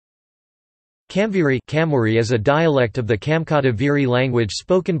Kamviri is a dialect of the Kamviri language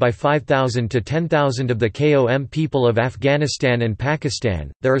spoken by 5,000 to 10,000 of the Kom people of Afghanistan and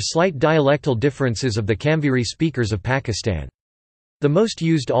Pakistan. There are slight dialectal differences of the Kamviri speakers of Pakistan. The most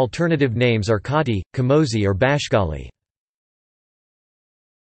used alternative names are Khati, Kamozi or Bashgali.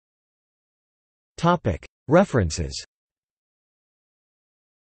 Topic: References.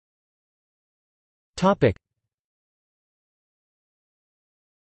 Topic: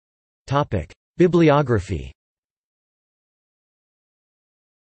 Bibliography.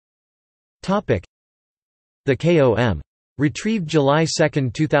 The Kom. Retrieved July 2,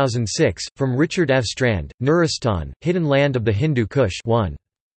 2006, from Richard F. Strand, Nuristan, Hidden Land of the Hindu Kush 1.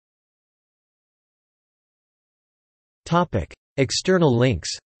 External links.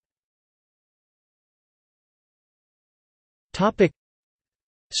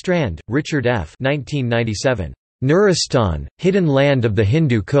 Strand, Richard F. 1997. Nuristan, Hidden Land of the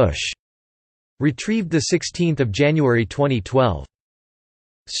Hindu Kush. Retrieved 16 January 2012.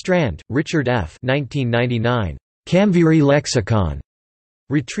 Strand, Richard F. 1999. Kamviri Lexicon.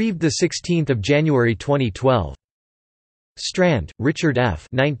 Retrieved 16 January 2012. Strand, Richard F.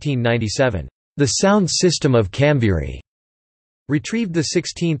 1997. The Sound System of Kamviri. Retrieved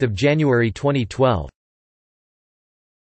 16 January 2012.